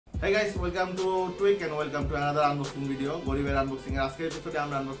Hey guys, welcome to Tweeck and welcome to another unboxing video. Goriber unboxing এর আজকের এপিসোডে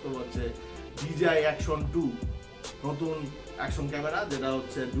আমরা unbox করব হচ্ছে DJI Action 2 নতুন অ্যাকশন ক্যামেরা যেটা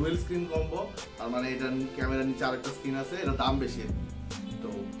হচ্ছে ডুয়াল স্ক্রিন কম্বো। তার মানে এটা ক্যামেরার নিচে আরেকটা স্ক্রিন আছে, এটা দাম বেশি। তো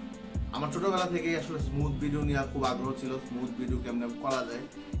আমার ছোটবেলা থেকেই আসলে স্মুথ ভিডিও নিয়ে খুব আগ্রহ ছিল, স্মুথ ভিডিও কেমনে করা যায়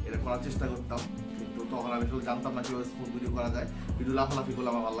এটা করার চেষ্টা করতাম, কিন্তু তখন আমি আসলে জানতাম না কিভাবে স্মুথ ভিডিও করা যায়। ভিডিও লাফালাফি করলে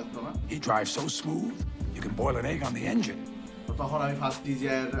আমার ভালো লাগতো না। He drives so smooth, you can boil an egg on the engine. তখন আমি ফার্স্ট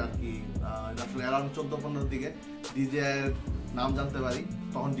DJI এর আর কি আসলে অ্যারাউন্ড 14-15 দিকে DJI এর নাম জানতে পারি।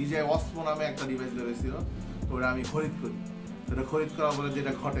 তখন DJI Osman নামে একটা ডিভাইস বেরিয়েছিল, তো ওটা আমি খরিদ করি। সেটা খরিদ করার পরে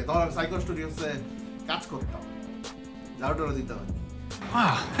যেটা ঘটে, তখন আমি সাইকো স্টুডিওসে কাজ করতাম, জারুটোরা দিতে হয়।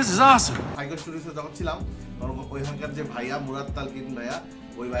 Wow, this is awesome. Psycho স্টুডিওসে যখন ছিলাম তখন ওইখানকার যে ভাইয়া মুরাদ তালকিন ভাইয়া,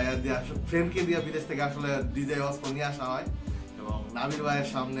 ওই ভাইয়া দিয়ে ফ্রেন্ডকে দিয়ে বিদেশ থেকে আসলে DJI Osman নিয়ে আসা হয় এবং নাবির ভাইয়ের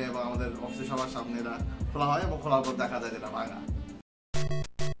সামনে এবং আমাদের অফিসে সবার সামনে এটা খোলা হয় এবং খোলার পর দেখা যায় যেটা ভাঙা।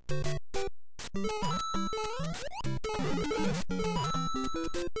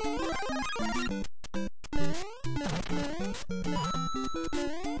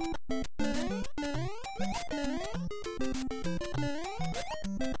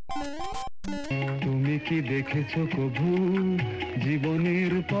 তুমি কি দেখেছো কবু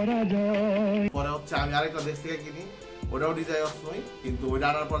জীবনের পরাজয়? পরে হচ্ছে আমি আরেকটা দেশ থেকে কিনি, ওটাও DJI Osman, কিন্তু ওইটা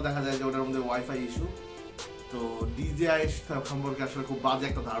আনার পর দেখা যায় যে ওটার মধ্যে ওয়াইফাই ইস্যু। তো DJI সম্পর্কে আসলে খুব বাজে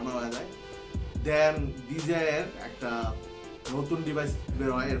একটা ধারণা হয়ে যায়। দেন DJI এর একটা নতুন ডিভাইস বের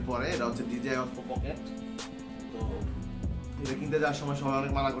হয় এরপরে, এটা হচ্ছে DJI পকেট। তো এটা কিনতে যাওয়ার সময় সবাই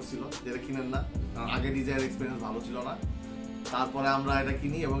অনেক মানা করছিল যে এটা কিনেন না, কারণ আগে DJI এর এক্সপিরিয়েন্স ভালো ছিল না। তারপরে আমরা এটা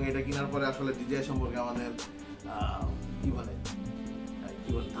কিনি এবং এটা কেনার পরে আসলে DJI সম্পর্কে আমাদের কি বলে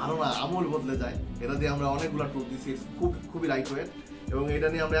ধারণা আমল বদলে যায়। এটা দিয়ে আমরা অনেকগুলো টুল দিচ্ছি, খুবই লাইট ওয়েট, এবং এটা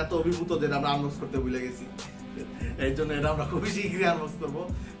নিয়ে আমরা এত অভিভূত যেটা আমরা আনবক্স করতে ভুলে গেছি। এই জন্য এটা আমরা খুবই শীঘ্রই আনবক্স করবো।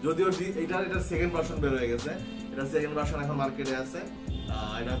 যদিও এটার সেকেন্ড ভার্সন বের হয়ে গেছে, এটার সেকেন্ড ভার্সন এখন মার্কেটে আছে।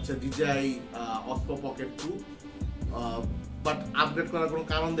 এটা হচ্ছে DJI Osmo Pocket 2, but upgrade করার কোনো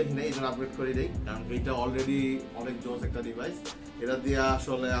কারণ দেখি নাই, এই জন্য আপগ্রেড করে দিই, কারণ এইটা অলরেডি অনেক জোস একটা ডিভাইস। এটা দিয়ে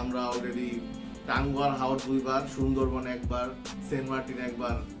আসলে আমরা অলরেডি টাঙ্গুয়ার হাওর 2বার, সুন্দরবন একবার, সেন্ট মার্টিন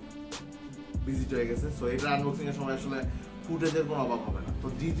একবার ভিজিট হয়ে গেছে। সো এটা আনবক্সিং এর সময় আসলে ফুটেজের কোনো অভাব হবে না। তো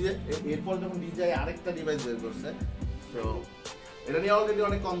এরপর যখন DJI আরেকটা ডিভাইস বের করছে, তো এটা নিয়ে অলরেডি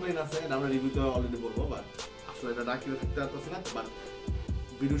অনেক কমপ্লেইন আছে, এটা আমরা রিভিউতে অলরেডি বলবো, বাট আসলে এটা ডাকিয়ে থাকতে পারতেছি না। বাট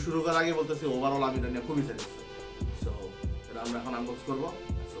ভিডিও শুরু করার আগে বলতেছি ওভারঅল আমি এটা নিয়ে খুবই স্যাটিসফাইড। সো এটা আমরা এখন আনবক্স করবো।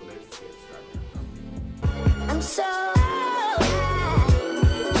 So let's get started.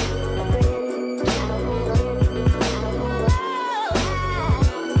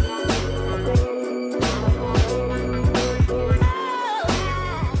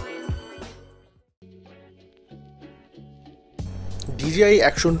 DJI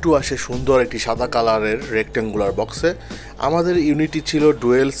Action 2 আসে সুন্দর একটি সাদা কালারের রেক্ট্যাঙ্গুলার বক্সে। আমাদের ইউনিটটি ছিল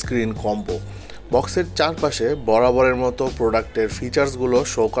ডুয়েল স্ক্রিন কম্বো। বক্সের চারপাশে বরাবরের মতো প্রোডাক্টের ফিচার্সগুলো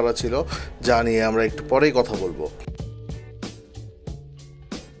শো করা ছিল, যা নিয়ে আমরা একটু পরেই কথা বলবো।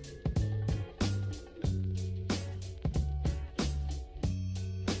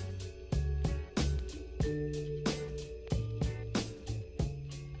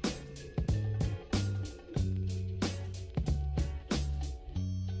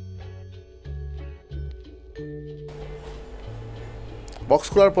 বক্স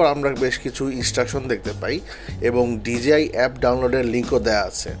খোলার পর আমরা বেশ কিছু ইনস্ট্রাকশন দেখতে পাই এবং DJI অ্যাপ ডাউনলোডের লিঙ্কও দেওয়া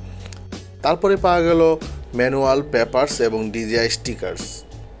আছে। তারপরে পাওয়া গেল ম্যানুয়াল, পেপারস এবং DJI স্টিকার্স,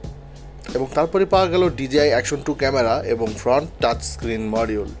 এবং তারপরে পাওয়া গেল DJI Action 2 ক্যামেরা এবং ফ্রন্ট টাচ স্ক্রিন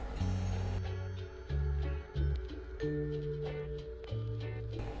মডিউল।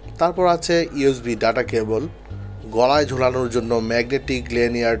 তারপর আছে USB ডাটা কেবল, গলায় ঝোলানোর জন্য ম্যাগনেটিক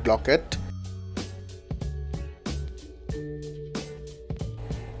লিনিয়ার লকেট,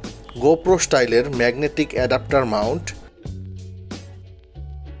 গোপ্রো স্টাইলের ম্যাগনেটিক অ্যাডাপ্টার মাউন্ট,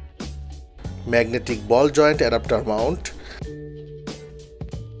 ম্যাগনেটিক বল জয়েন্ট অ্যাডাপ্টার মাউন্ট,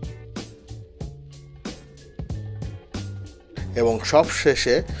 এবং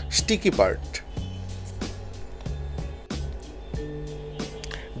সবশেষে স্টিকি পার্ট।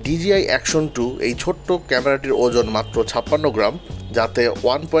 DJI Action 2 এই ছোট্ট ক্যামেরাটির ওজন মাত্র 56 গ্রাম, যাতে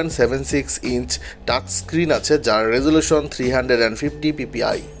 1.76 ইঞ্চ টাচ স্ক্রিন আছে, যার রেজলিউশন 350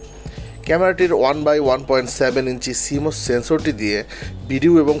 ppi। ক্যামেরাটির 1/1.7 ইঞ্চি CMOS সেন্সরটি দিয়ে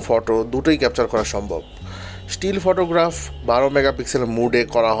ভিডিও এবং ফটো দুটোই ক্যাপচার করা সম্ভব। স্টিল ফটোগ্রাফ 12 মেগাপিক্সেল মুডে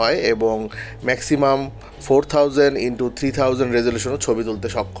করা হয় এবং ম্যাক্সিমাম 4000x3000 রেজলিউশনে ছবি তুলতে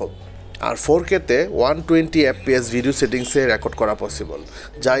সক্ষম। আর 4K-তে 120 FPS ভিডিও সেটিংসে রেকর্ড করা পসিবল,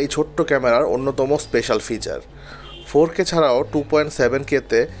 যা এই ছোট্ট ক্যামেরার অন্যতম স্পেশাল ফিচার। 4K ছাড়াও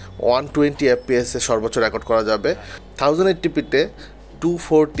 2.7K-তে 120 FPS এ সর্বোচ্চ রেকর্ড করা যাবে, 1080p-তে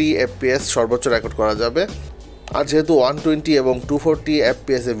 240 FPS সর্বোচ্চ রেকর্ড করা যাবে। আর যেহেতু 120 এবং 240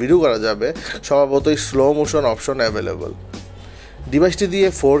 FPS এ ভিডিও করা যাবে, স্বভাবতই স্লো মোশন অপশন অ্যাভেলেবল। ডিভাইসটি দিয়ে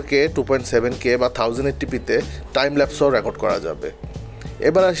 4K, 2.7K বা 1080p-তে টাইম ল্যাপসও রেকর্ড করা যাবে।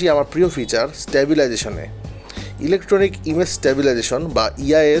 এবার আসি আমার প্রিয় ফিচার স্ট্যাবিলাইজেশনে। ইলেকট্রনিক ইমেজ স্ট্যাবিলাইজেশন বা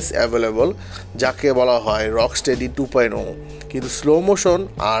ইআইএস অ্যাভেলেবল, যাকে বলা হয় রকস্টেডি 2.0, কিন্তু স্লো মোশন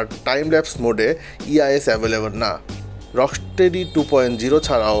আর টাইম ল্যাপস মোডে ইআইএস অ্যাভেলেবল না। রকস্টেডি 2.0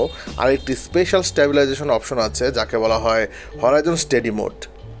 ছাড়াও আরেকটি স্পেশাল স্ট্যাবিলাইজেশন অপশন আছে, যাকে বলা হয় হরাইজন স্টেডি মোড।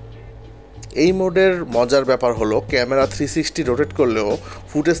 এই মোডের মজার ব্যাপার হলো ক্যামেরা 360 রোটেট করলেও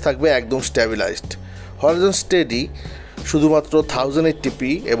ফুটেজ থাকবে একদম স্ট্যাবিলাইজড। হরাইজন স্টেডি শুধুমাত্র 1080p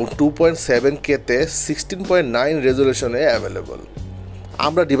এবং 2.7K-তে 16.9 রেজলিউশনে অ্যাভেলেবল।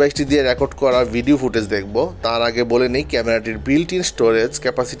 আমরা ডিভাইসটি দিয়ে রেকর্ড করা ভিডিও ফুটেজ দেখব। তার আগে বলে নেই ক্যামেরাটির built in storage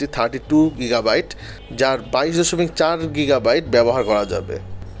capacity 32 GB, যার 22.4 GB ব্যবহার করা যাবে।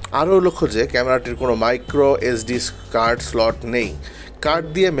 আরও লক্ষ্য যে ক্যামেরাটির কোনো মাইক্রো SD কার্ড স্লট নেই। কার্ড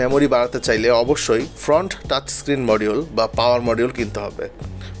দিয়ে মেমোরি বাড়াতে চাইলে অবশ্যই ফ্রন্ট টাচ স্ক্রিন মডিউল বা পাওয়ার মডিউল কিনতে হবে।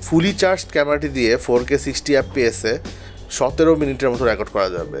 ফুলি চার্জড ক্যামেরাটি দিয়ে 4K 60 FPS-এ 17 মিনিটের মতো রেকর্ড করা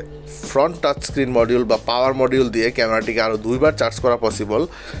যাবে। ফ্রন্ট টাচ স্ক্রিন মডিউল বা পাওয়ার মডিউল দিয়ে ক্যামেরাটিকে আরও 2বার চার্জ করা পসিবল,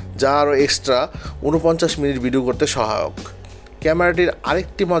 যা আরও এক্সট্রা 49 মিনিট ভিডিও করতে সহায়ক। ক্যামেরাটির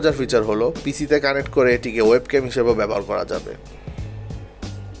আরেকটি মজার ফিচার হলো পিসিতে কানেক্ট করে এটিকে ওয়েবক্যাম হিসেবেও ব্যবহার করা যাবে।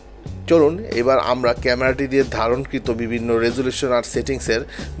 চলুন এবার আমরা ক্যামেরাটি দিয়ে ধারণকৃত বিভিন্ন রেজলিউশন আর সেটিংসের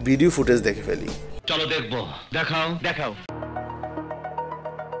ভিডিও ফুটেজ দেখে ফেলি। চলো দেখবো, দেখাও দেখাও।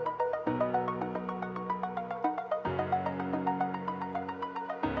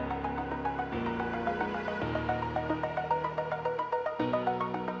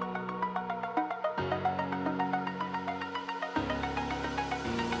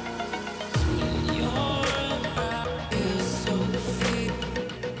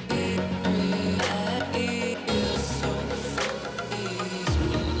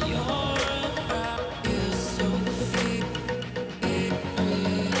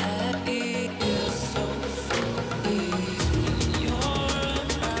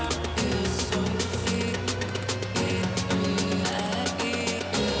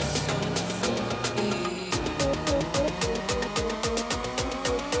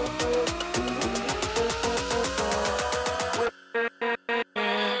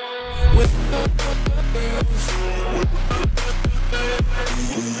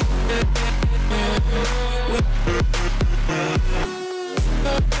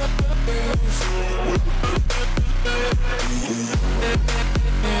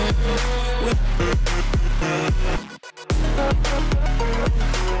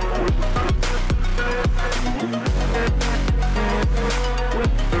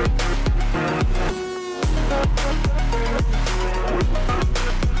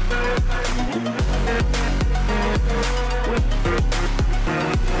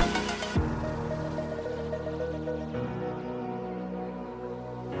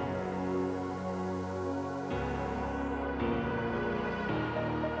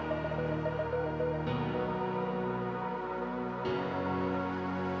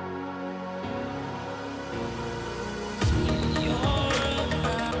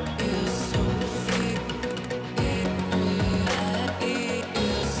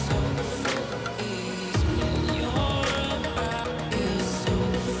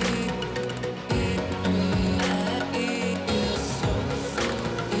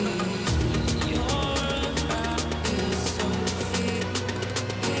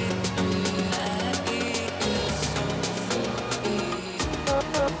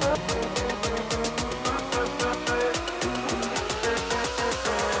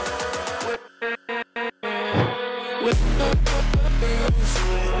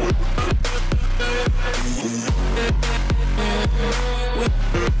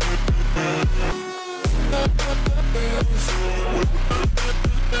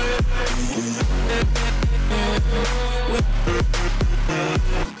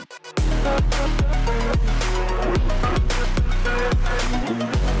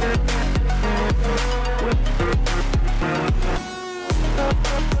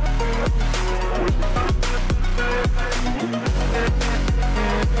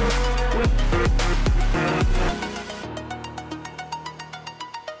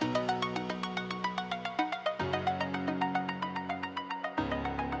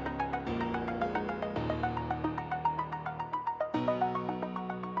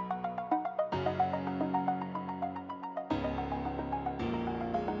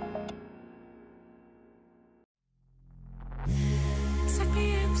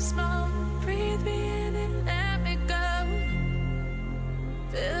 smoke, breathe me in and let me go.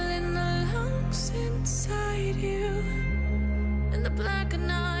 Filling the lungs inside you, and the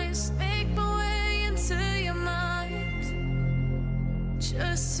blackened eyes make my way into your mind.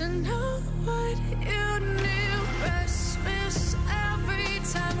 Just to know what you knew. Restless every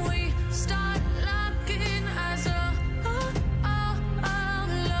time we start locking eyes.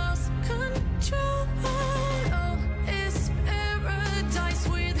 Lost control. Oh, it's paradise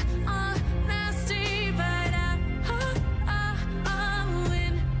with honesty, but I'm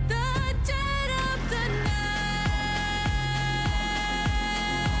in the dead of the night.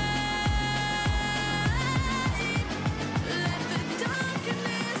 Let the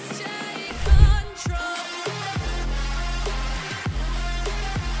darkness take control.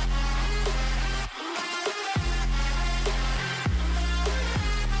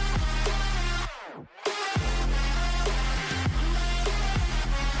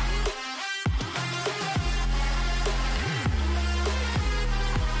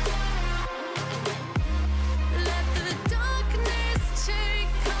 Let the darkness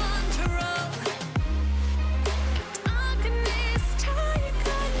take control. Darkness take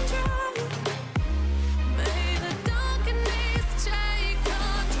control. May the darkness take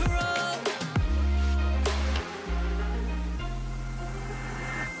control.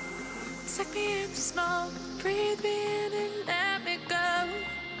 Take me in the smoke, breathe me in and let me go.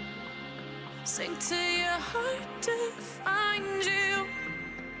 Sink to your heart to find you.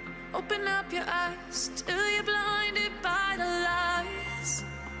 Open up your eyes till you're blinded by the lies,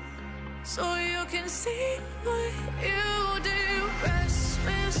 so you can see what you do.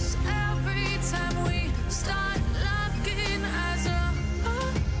 Restless every time we start locking eyes.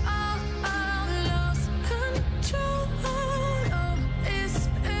 Lost control. Oh, it's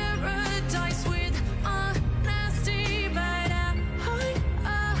paradise with honesty, but I'm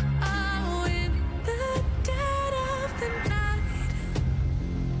in the dead of the night.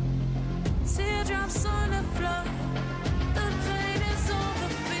 Teardrops on the floor. The pain is over.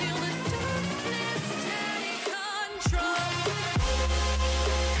 Feel the darkness take control.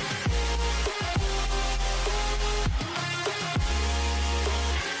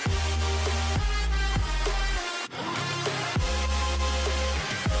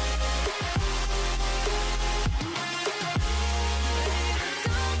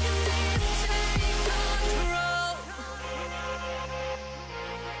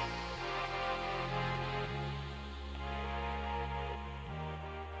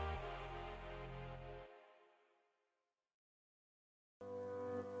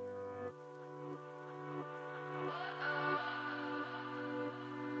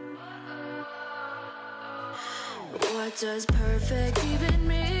 What does perfect even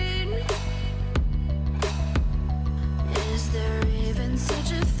mean? Is there even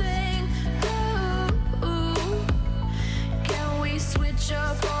such a thing? Ooh, can we switch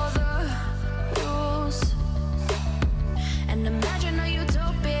up all the rules and imagine a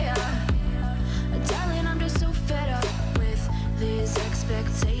utopia? Darling, I'm just so fed up with these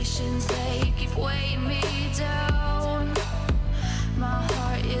expectations. They keep weighing me down. My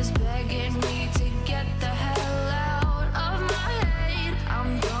heart is begging me to get the hell out of my head.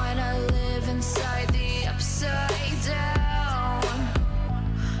 I'm gonna live inside the upside down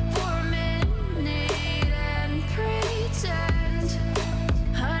for a minute and pretend,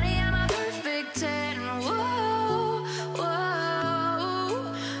 honey, I'm a perfect 10. Whoa,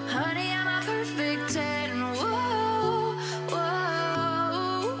 whoa, honey, I'm a perfect 10. Whoa,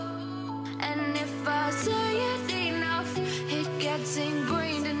 whoa, and if I say it enough, it gets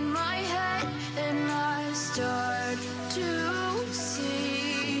ingrained in my head, and I start to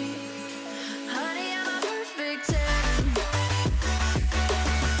see, honey, I'm a perfect 10.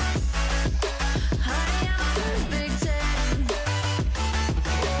 Honey, I'm a perfect 10.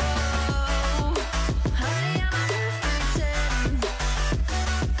 Whoa, honey, I'm a perfect 10.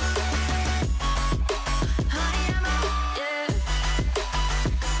 Honey, I'm a, yeah.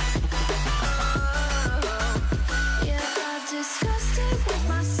 Yeah, I've discussed it with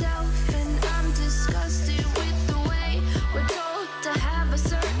myself, and I'm disgusted with the way we're told to have a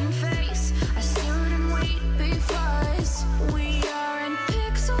certain face. I stood and wait because we aren't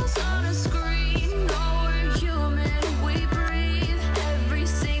pixels on a screen. No, we're human, we breathe. Every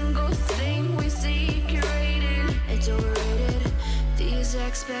single thing we see curated, it's overrated. These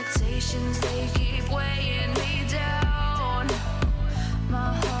expectations, they keep weighing me down.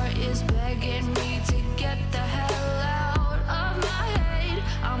 My heart is begging me to get the hell out of my head.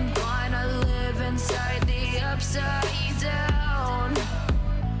 I'm gonna live inside the upside down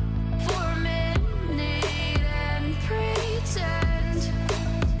for a minute and pretend,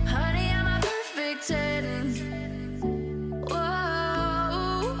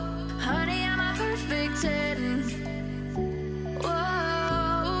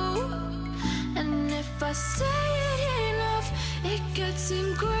 gets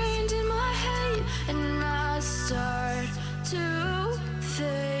ingrained in my head, and I start to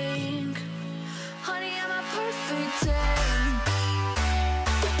think, honey, I'm a perfect 10.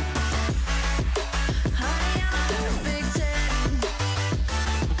 Honey, I'm a perfect 10.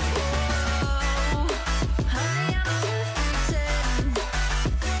 Whoa, honey, I'm a perfect 10.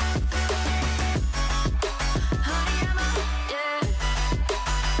 Honey, I'm a, yeah.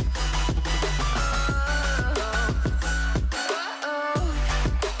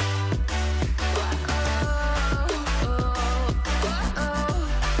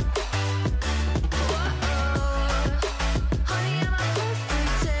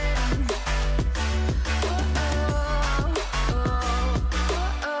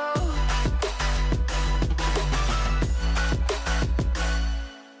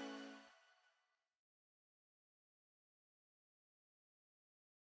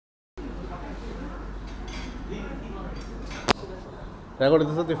 Record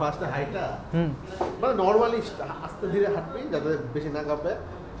দিতে তুই ফার্স্টে হাইটা মানে normally আস্তে ধীরে হাঁটবি যাতে বেশি না কাঁপে,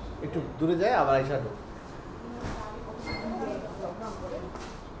 একটু দূরে যায় আবার আইসা হাঁটো।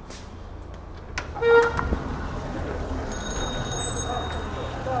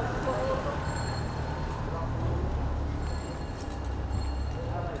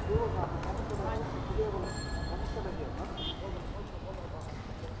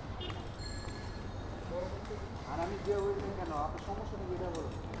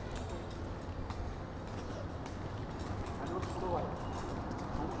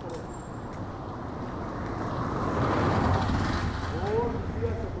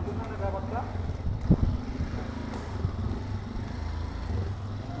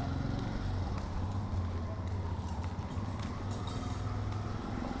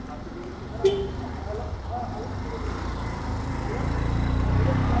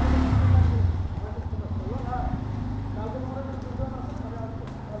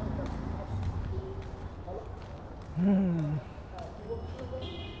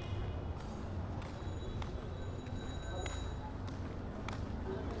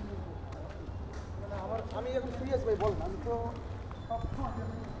 আমি একটু সিরিয়াস ভাই বল, আমি তো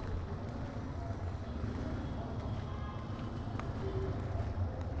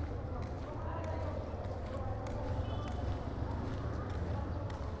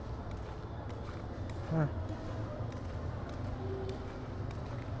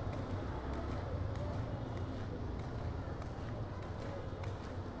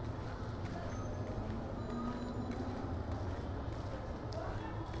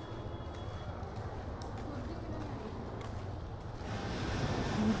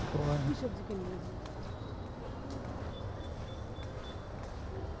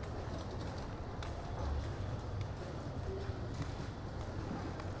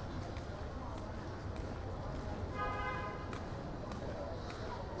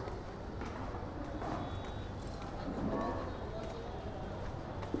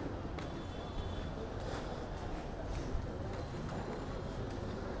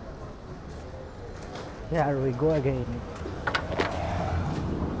Here we go again.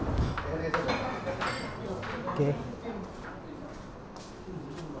 Okay.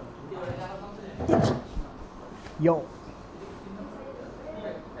 Yo.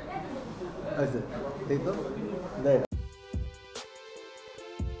 আচ্ছা এই তো দেখ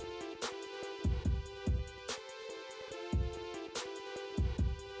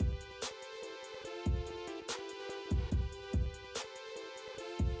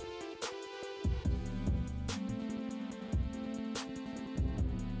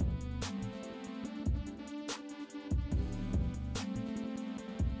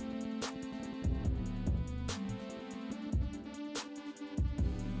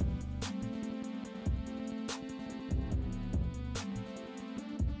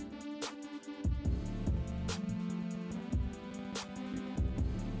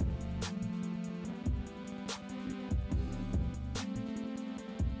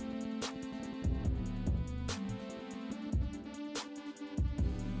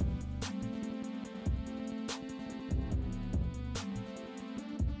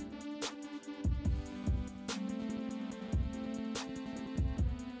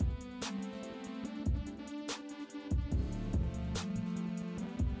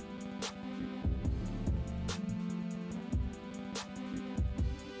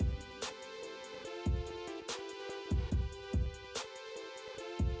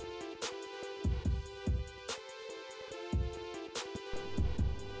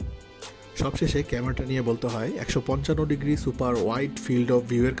সবশেষে ক্যামেরাটা নিয়ে বলতে হয় 155 degree super wide field of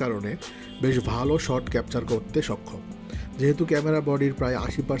ভিউয়ের কারণে বেশ ভালো শট ক্যাপচার করতে সক্ষম, যেহেতু ক্যামেরা বডির প্রায়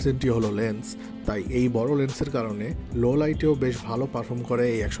 80%ই হলো লেন্স, তাই এই বড় লেন্সের কারণে লো লাইটেও বেশ ভালো পারফর্ম করে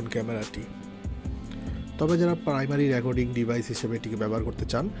এই অ্যাকশন ক্যামেরাটি। তবে যারা প্রাইমারি রেকর্ডিং ডিভাইস হিসেবে এটিকে ব্যবহার করতে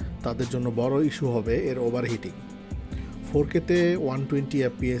চান তাদের জন্য বড় ইস্যু হবে এর ওভারহিটিং। 4K-তে 120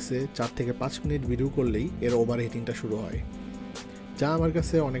 FPS-এ 4 থেকে 5 মিনিট ভিডিও করলেই এর ওভারহিটিংটা শুরু হয়, যা আমার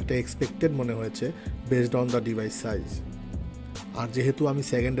কাছে অনেকটা এক্সপেক্টেড মনে হয়েছে based on the device size. আর যেহেতু আমি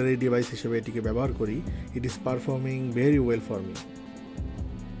সেকেন্ডারি ডিভাইস হিসেবে এটিকে ব্যবহার করি, it is performing very well for me.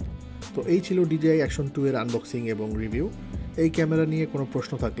 তো এই ছিল DJI Action 2 এর আনবক্সিং এবং রিভিউ। এই ক্যামেরা নিয়ে কোনো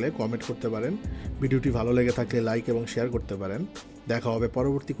প্রশ্ন থাকলে কমেন্ট করতে পারেন। ভিডিওটি ভালো লেগে থাকলে লাইক এবং শেয়ার করতে পারেন। দেখা হবে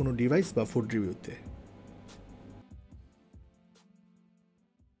পরবর্তী কোনো ডিভাইস বা ফুড রিভিউতে।